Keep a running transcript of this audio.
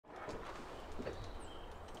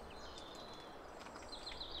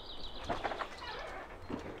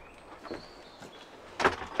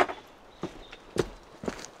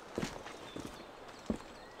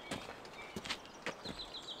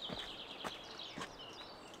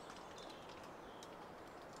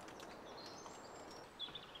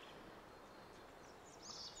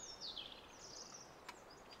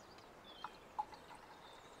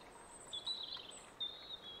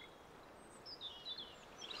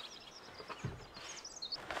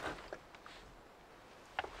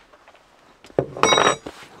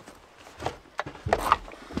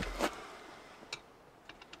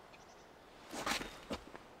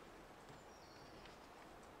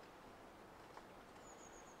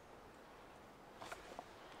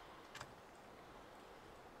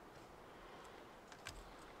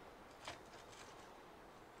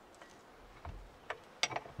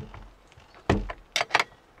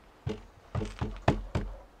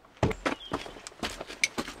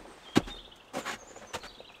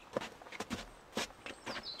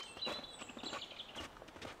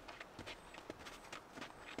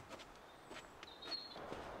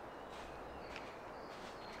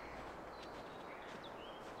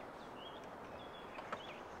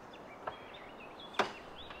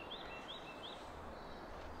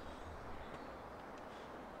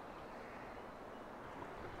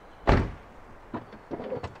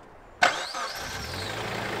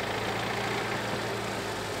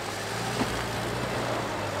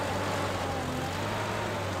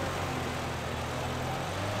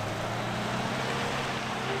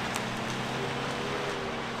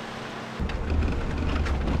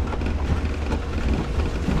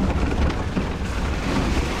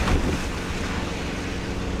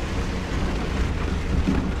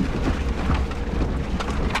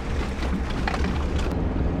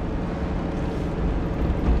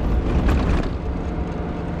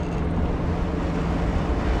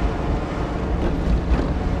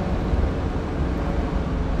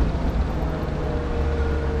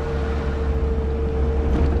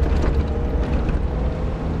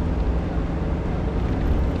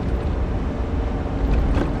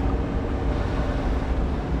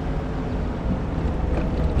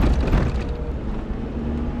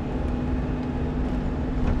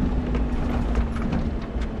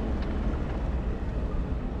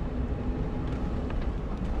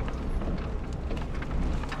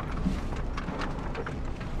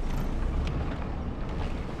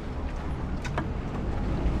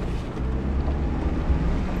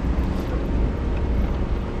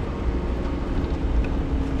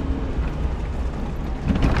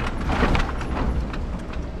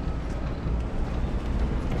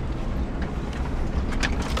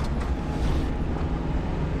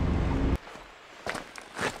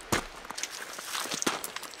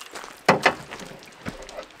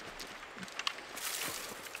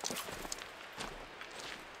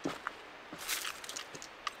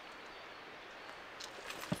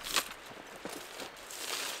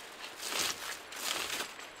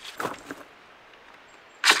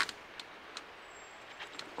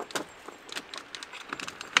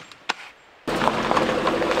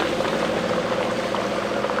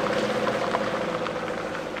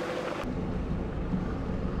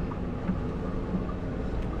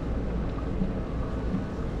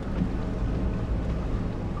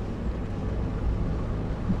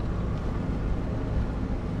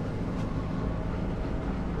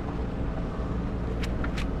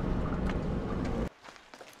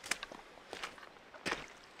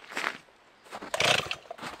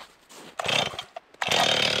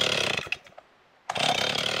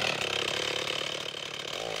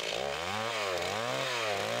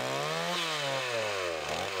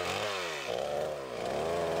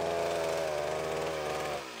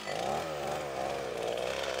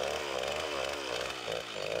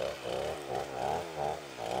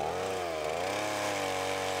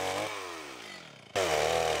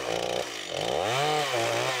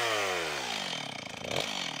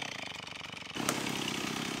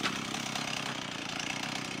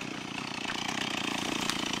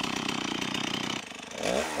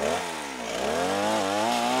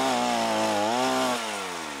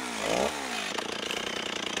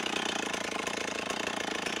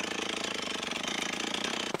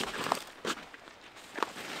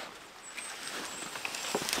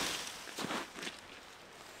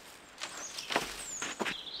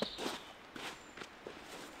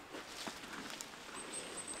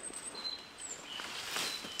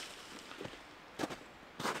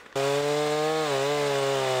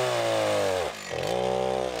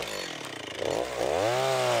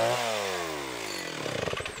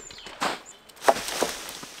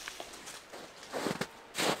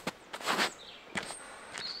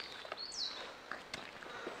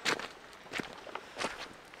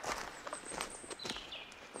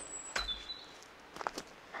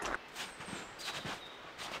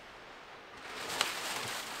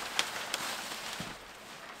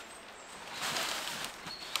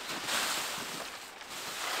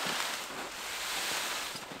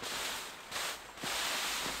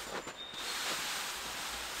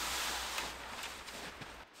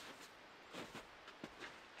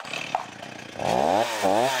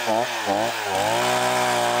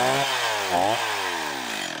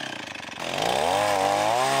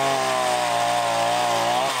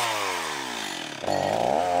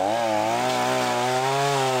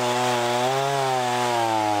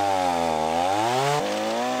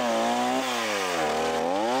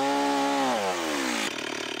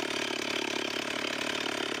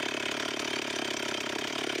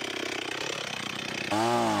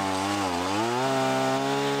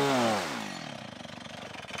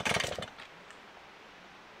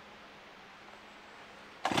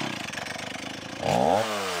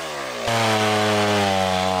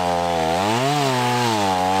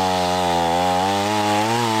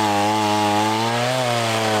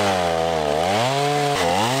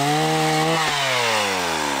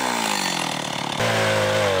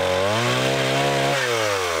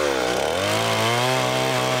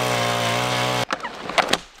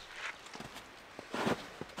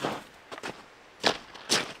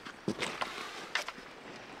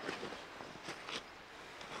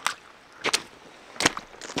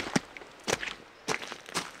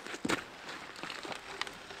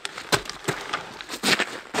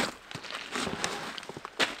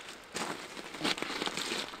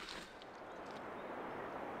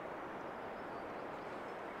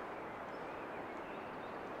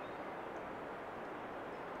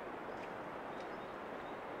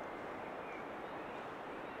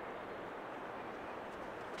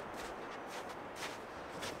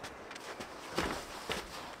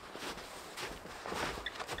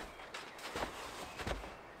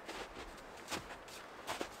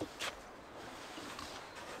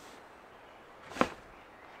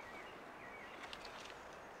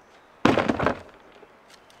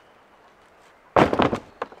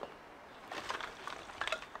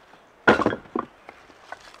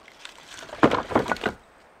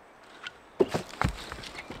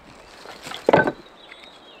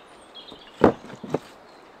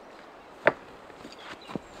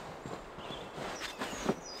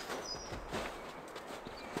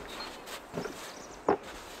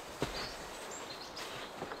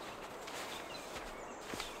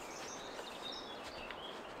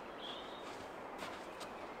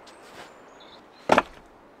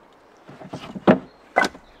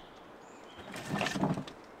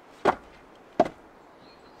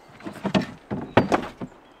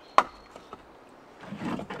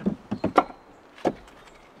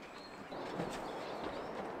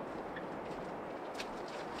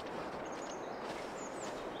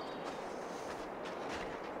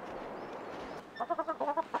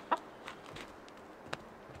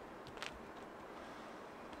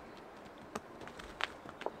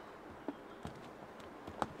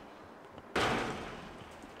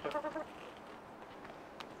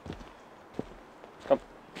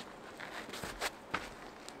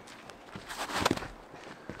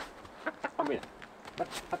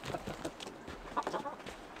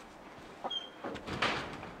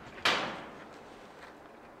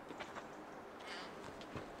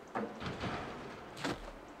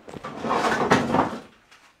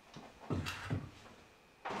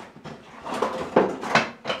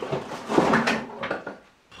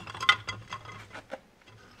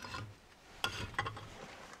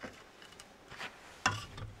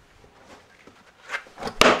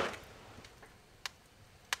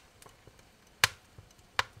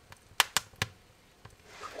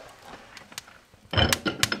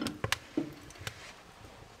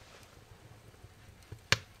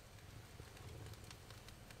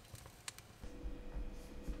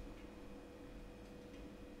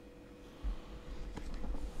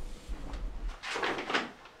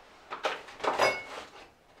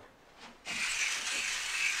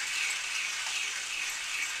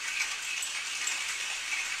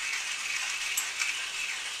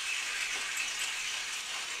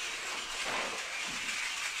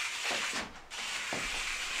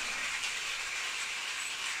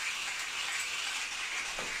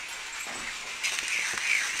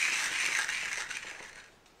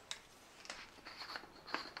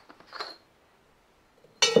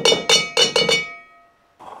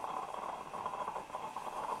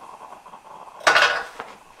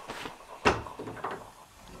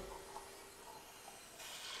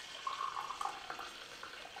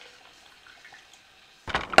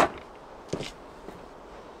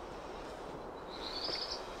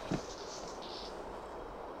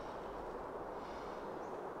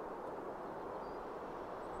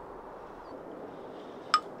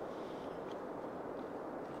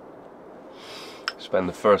spent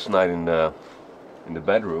the first night in the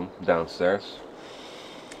bedroom downstairs.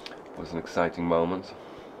 It was an exciting moment,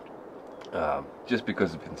 just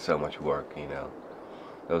because it's been so much work, you know.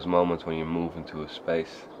 Those moments when you move into a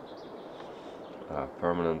space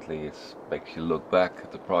permanently, it makes you look back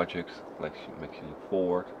at the project, makes you look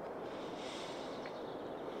forward.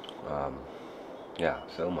 Yeah,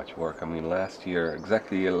 so much work. I mean,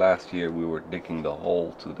 exactly last year, we were digging the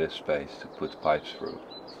hole to this space to put pipes through.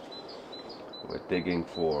 We're digging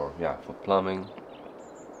for plumbing.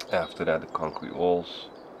 After that, the concrete walls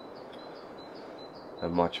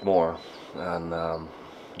and much more. And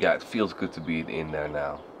yeah, it feels good to be in there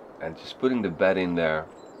now. And just putting the bed in there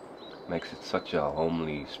makes it such a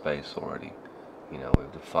homely space already. You know,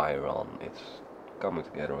 with the fire on, it's coming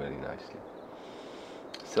together really nicely.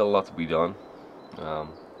 Still a lot to be done.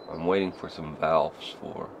 I'm waiting for some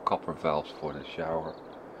copper valves for the shower.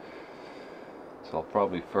 So I'll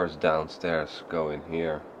probably first downstairs go in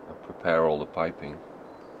here and prepare all the piping,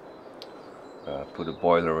 put a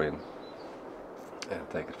boiler in, and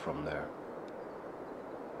take it from there.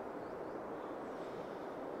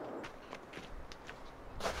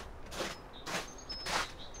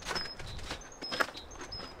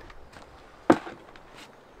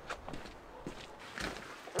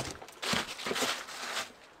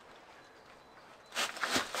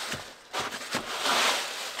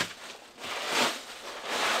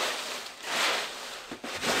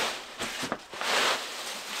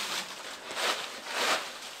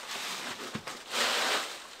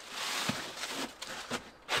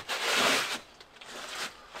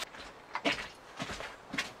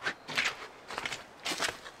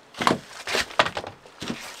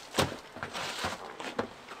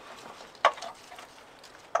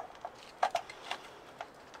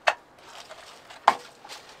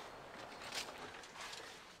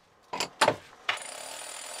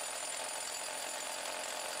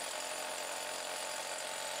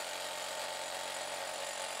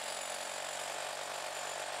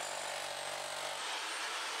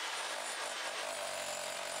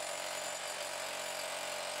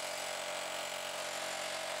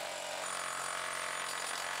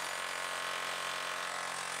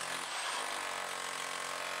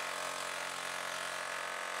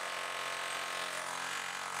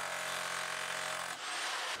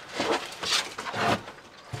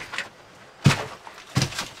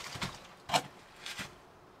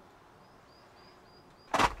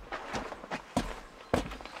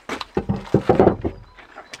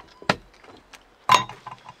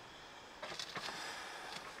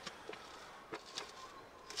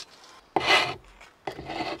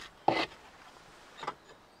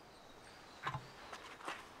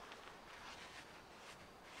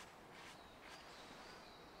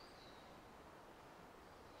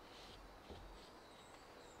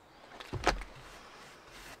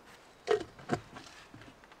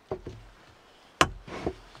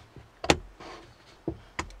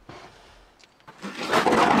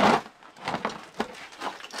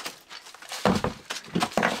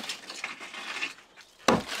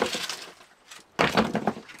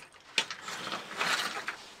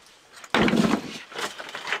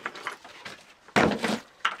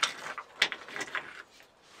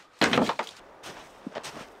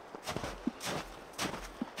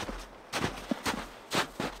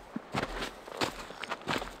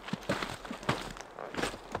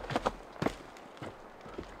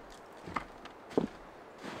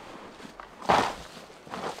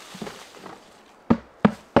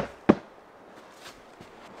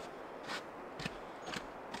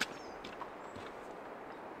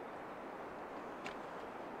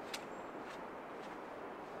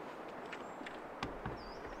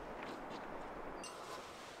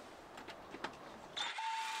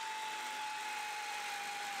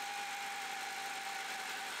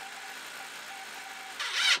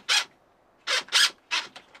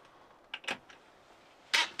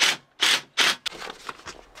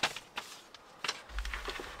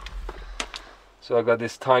 So I got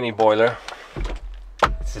this tiny boiler.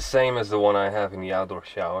 It's the same as the one I have in the outdoor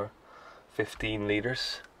shower, 15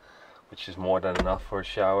 liters, which is more than enough for a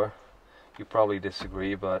shower. You probably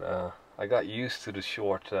disagree, but I got used to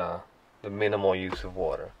the minimal use of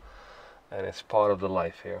water, and it's part of the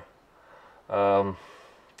life here.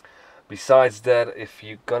 Besides that, if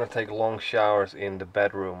you're gonna take long showers in the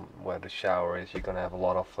bedroom where the shower is, you're gonna have a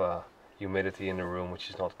lot of humidity in the room, which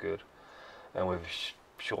is not good. And with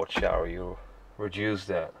a short shower, you reduce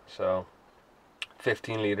that. So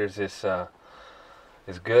 15 liters is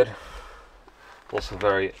good. Also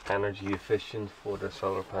very energy efficient for the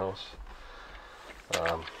solar panels.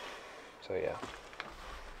 So yeah.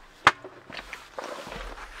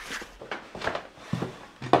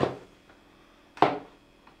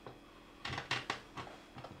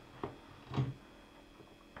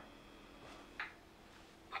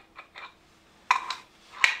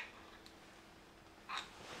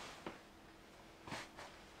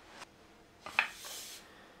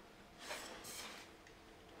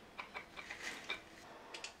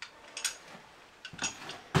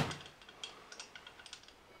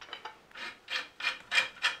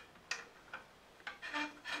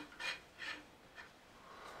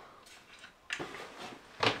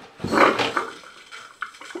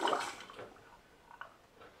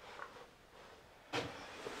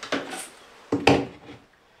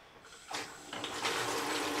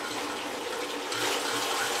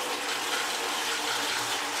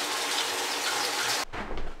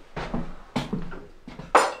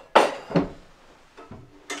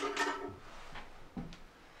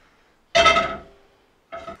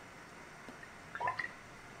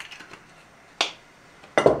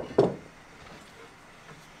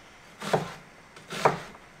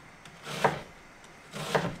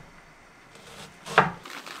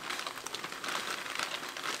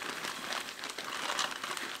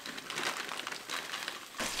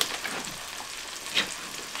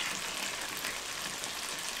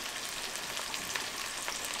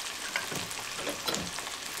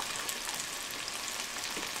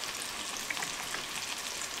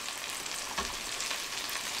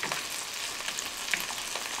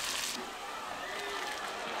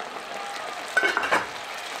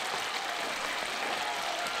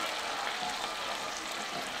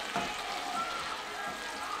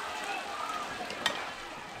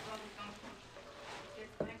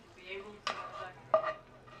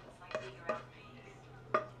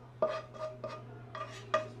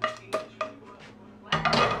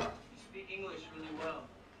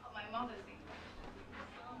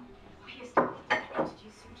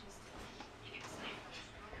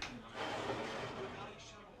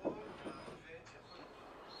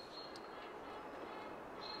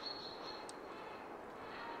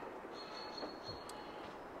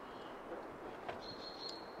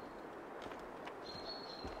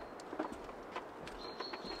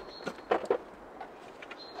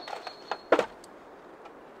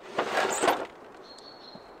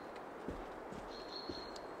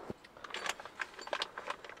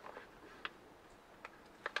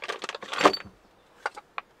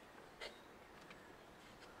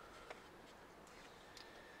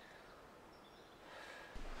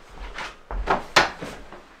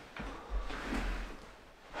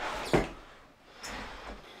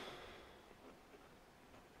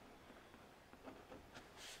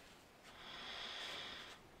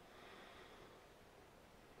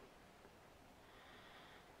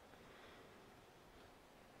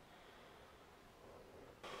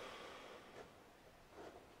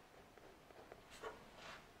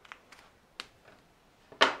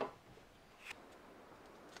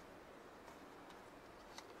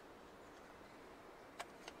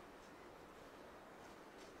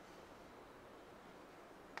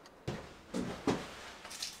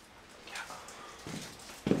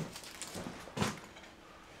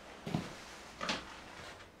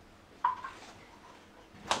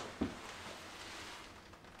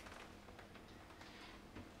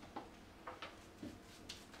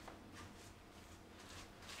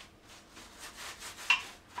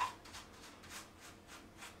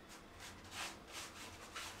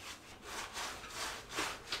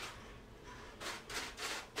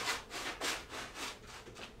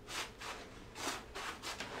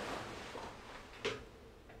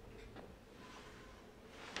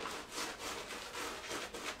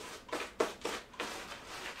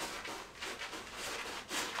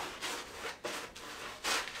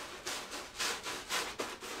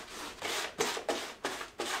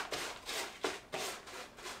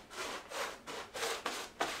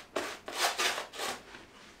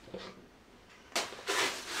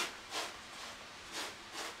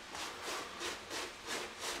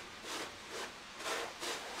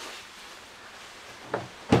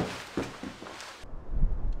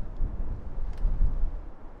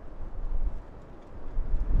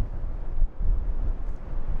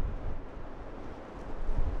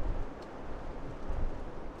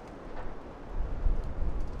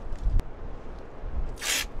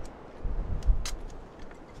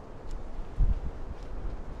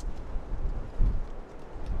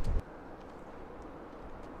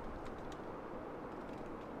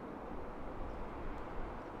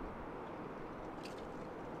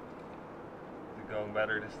 Going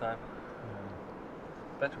better this time?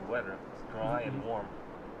 Better weather. It's dry and warm.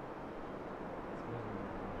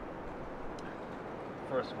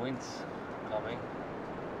 First winds coming.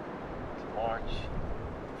 It's March.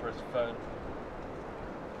 First phone.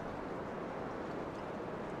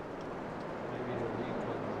 Maybe the weekend.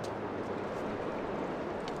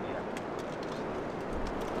 Yeah.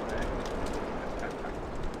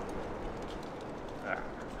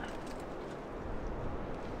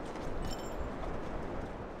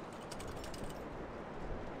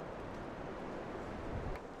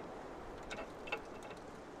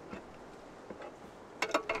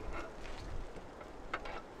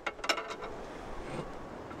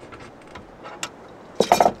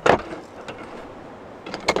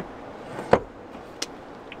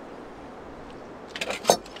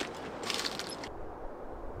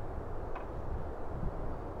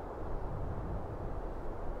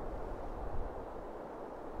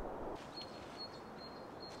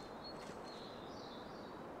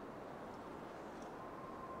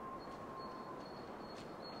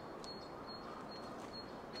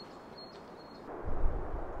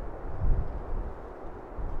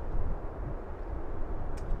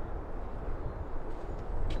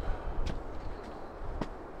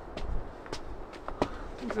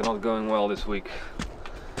 Things are not going well this week.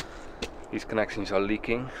 These connections are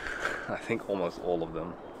leaking. I think almost all of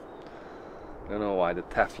them. I don't know why the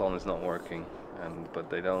Teflon is not working,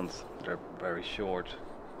 but they don't. They're very short.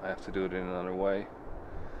 I have to do it in another way.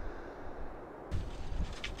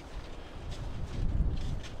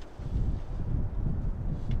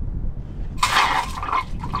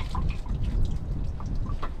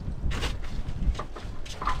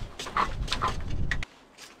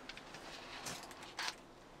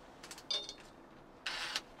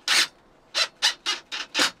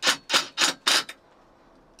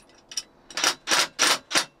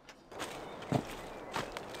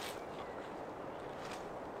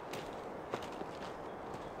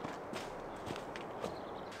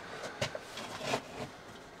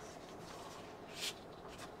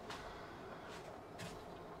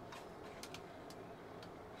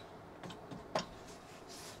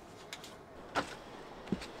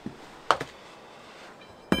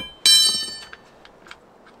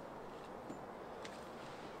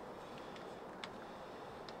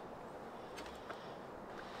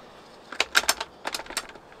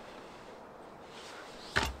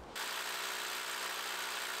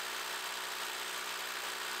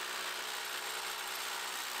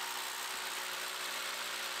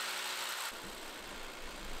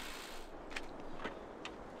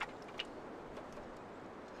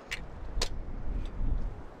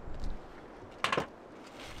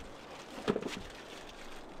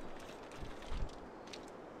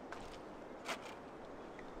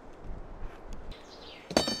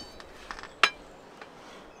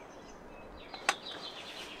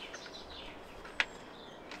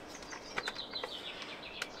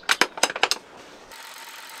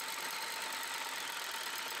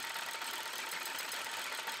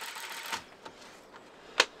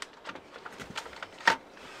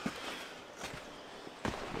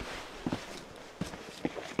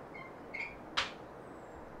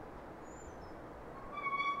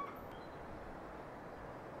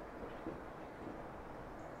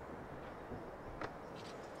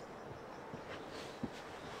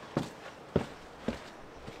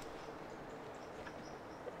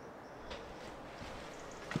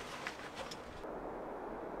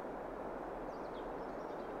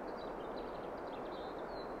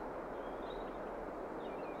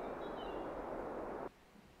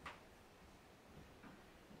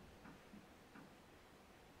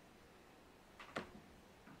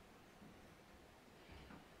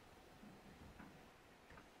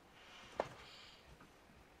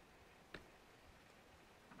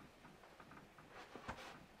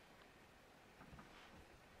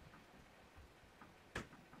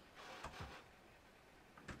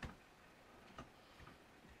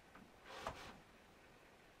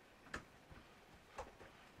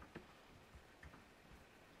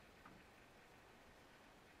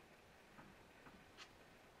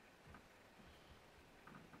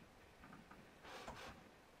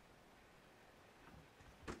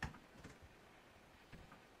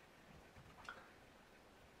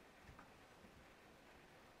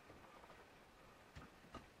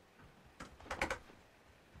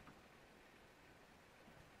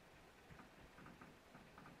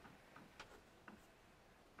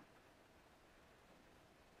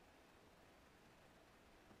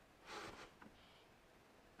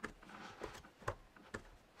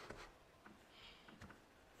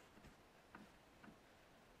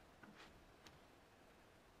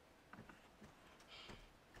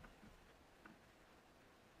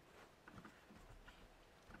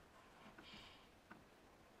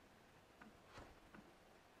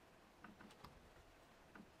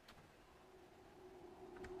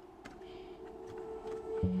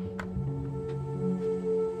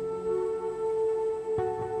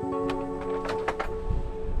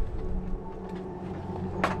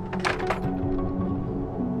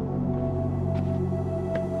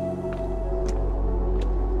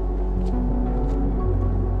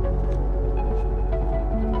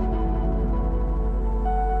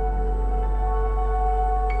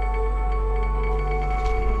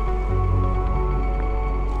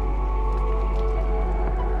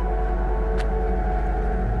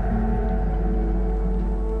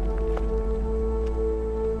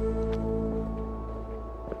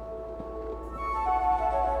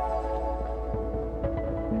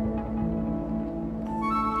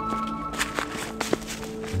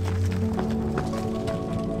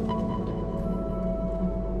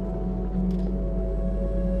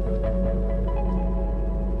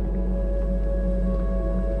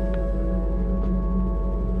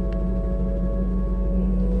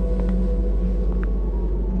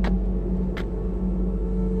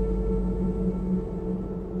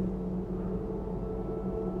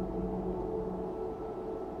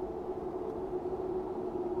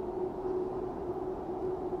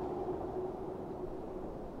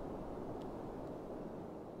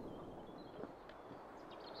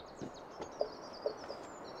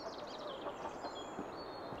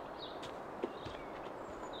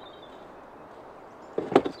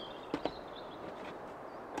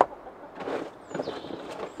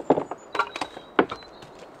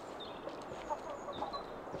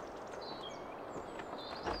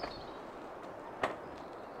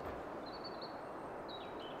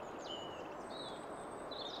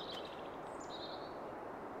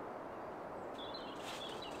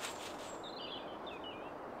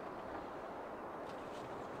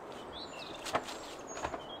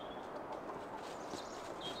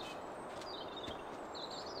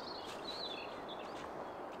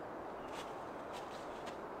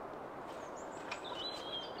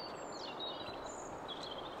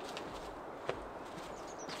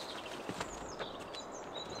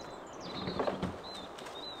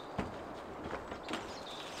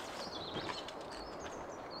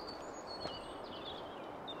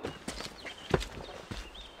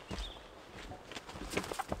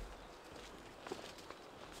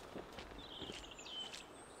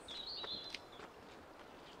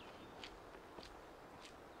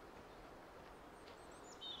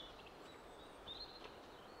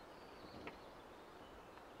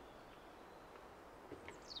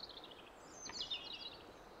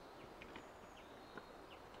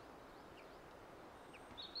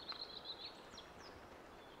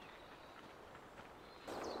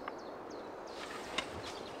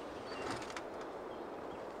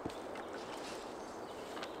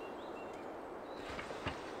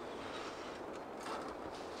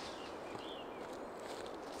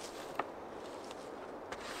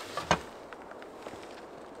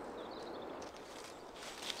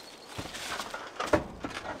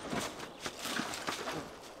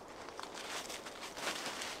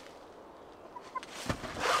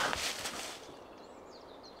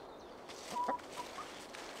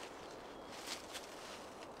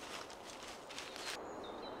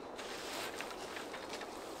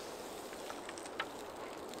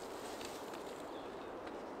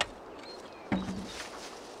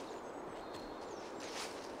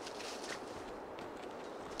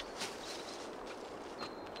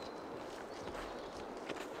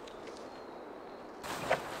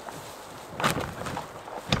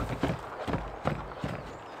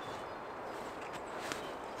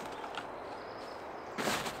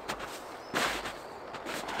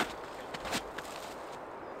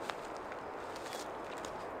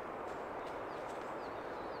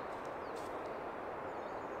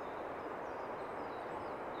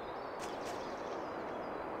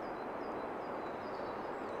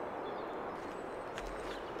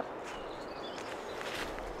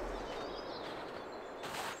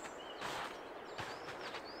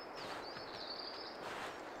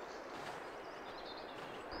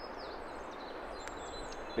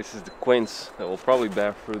 This is the quince that will probably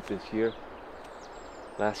bear fruit this year.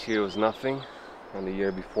 Last year was nothing, and the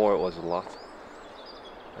year before it was a lot.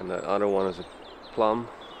 And that other one is a plum.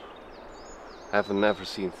 I have never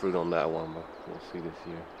seen fruit on that one, but we'll see this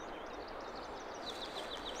year.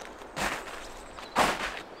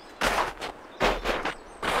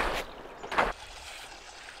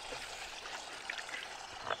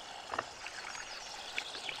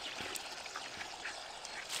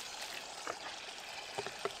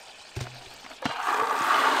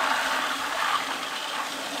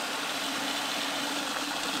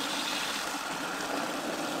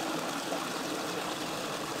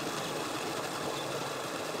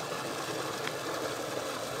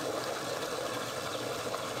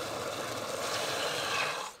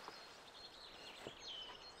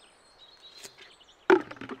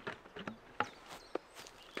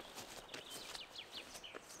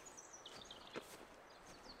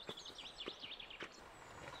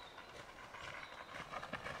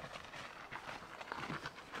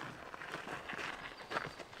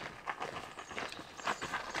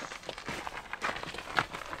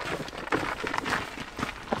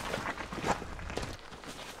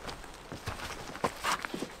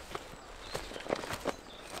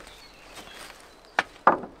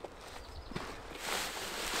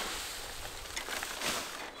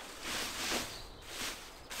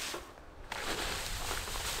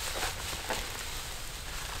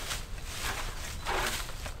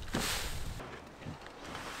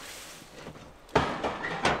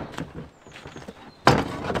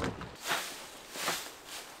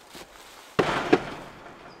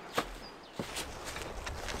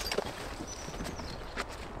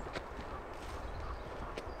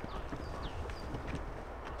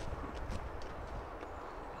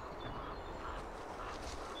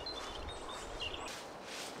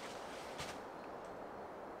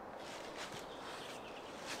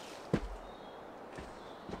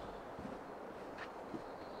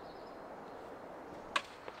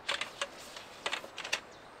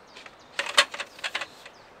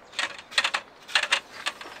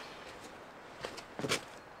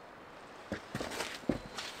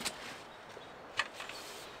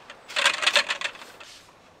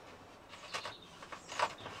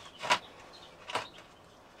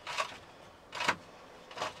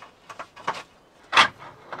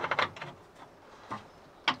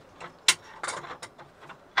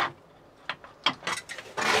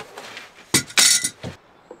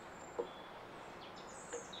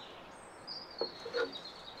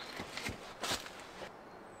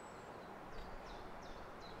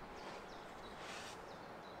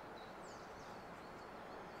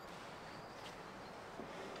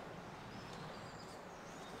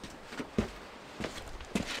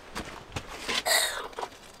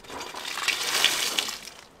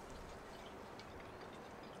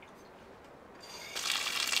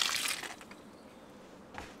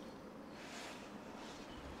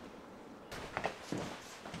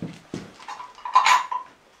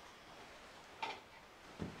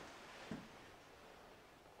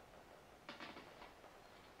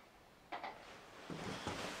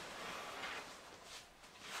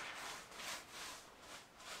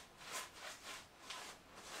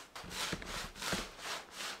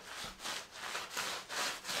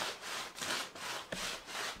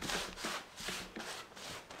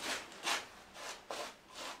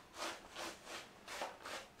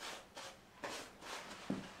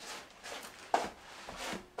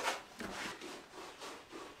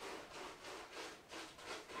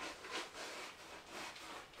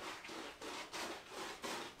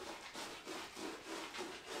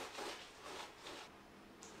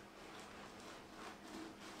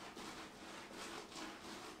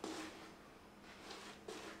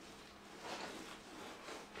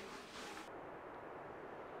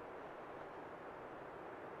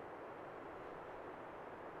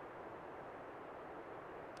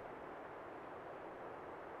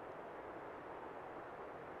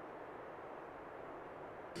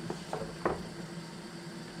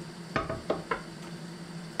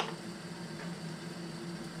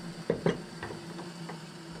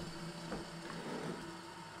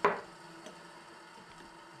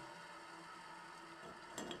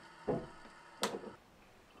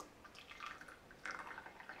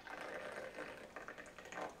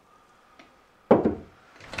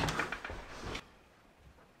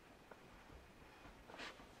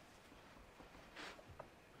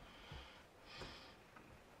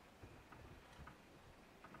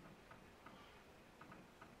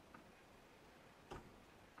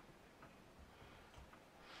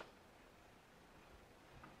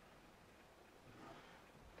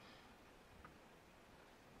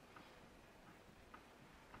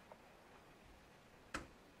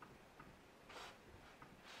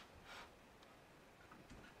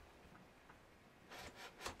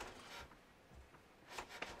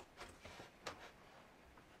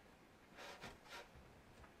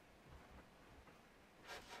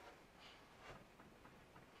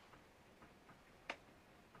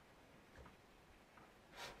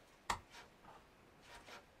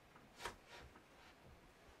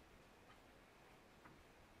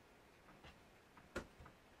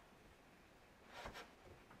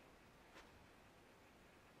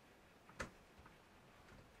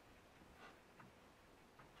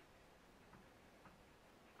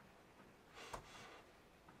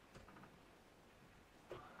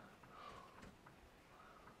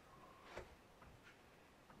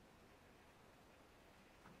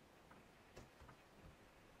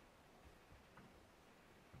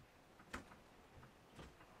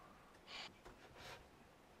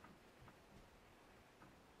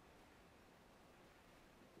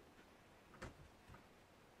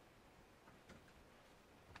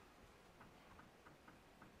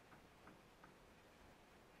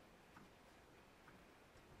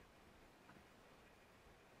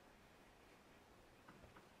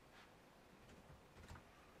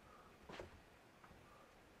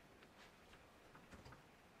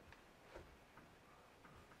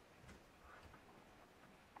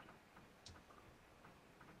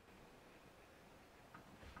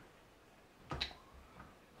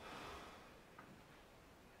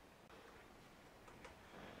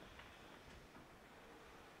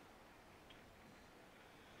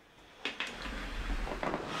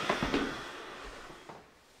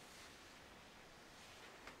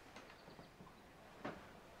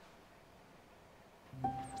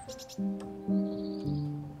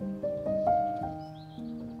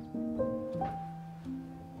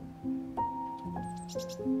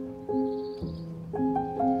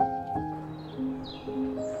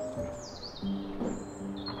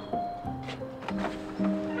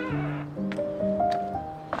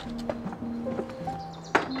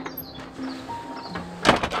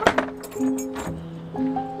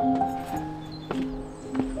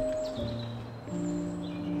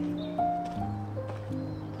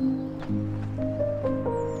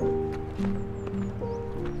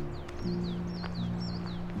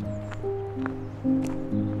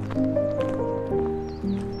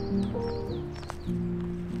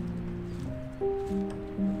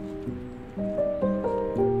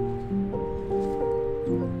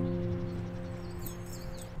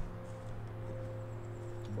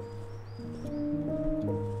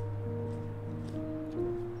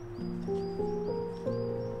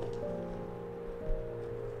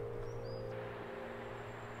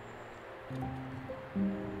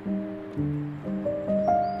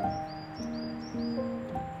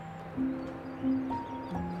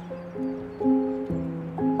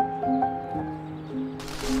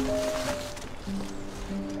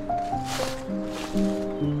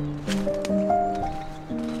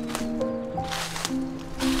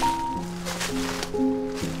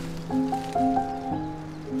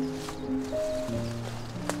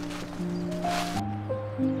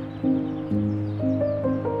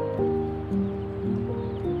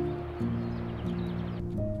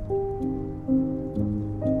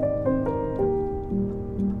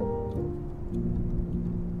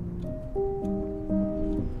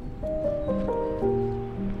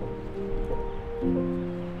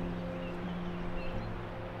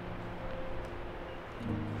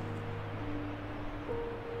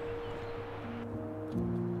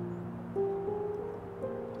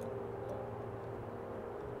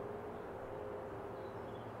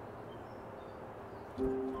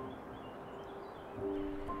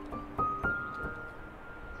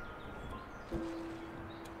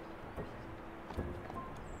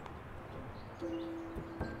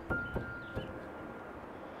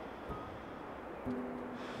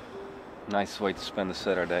 Nice way to spend a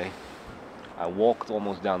Saturday. I walked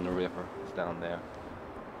almost down the river. It's down there.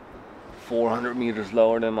 400 meters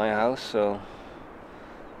lower than my house, so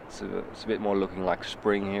it's a bit more looking like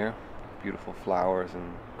spring here. Beautiful flowers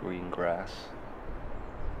and green grass.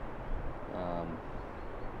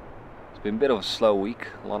 It's been a bit of a slow week.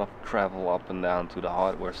 A lot of travel up and down to the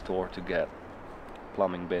hardware store to get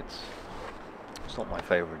plumbing bits. It's not my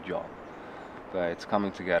favorite job, but it's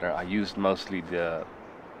coming together. I used mostly the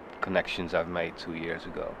connections I've made 2 years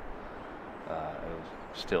ago. It was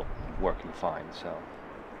still working fine. So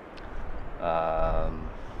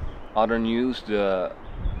other news, the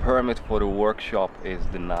permit for the workshop is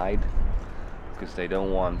denied because they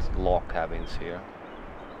don't want log cabins here.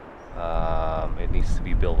 It needs to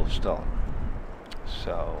be built of stone.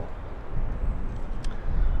 So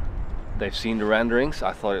they've seen the renderings.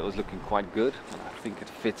 I thought it was looking quite good. I think it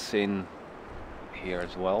fits in here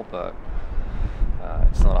as well, but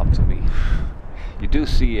it's not up to me. You do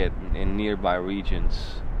see it in nearby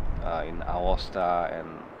regions, in Aosta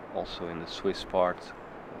and also in the Swiss part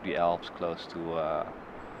of the Alps close to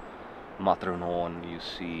Matterhorn. You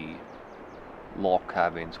see log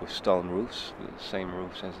cabins with stone roofs, the same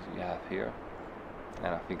roofs as you have here,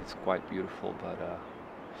 and I think it's quite beautiful, but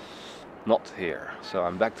not here. So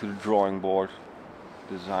I'm back to the drawing board,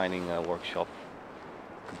 designing a workshop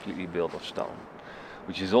completely built of stone,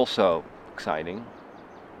 which is also exciting,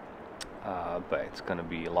 but it's gonna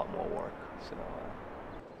be a lot more work. So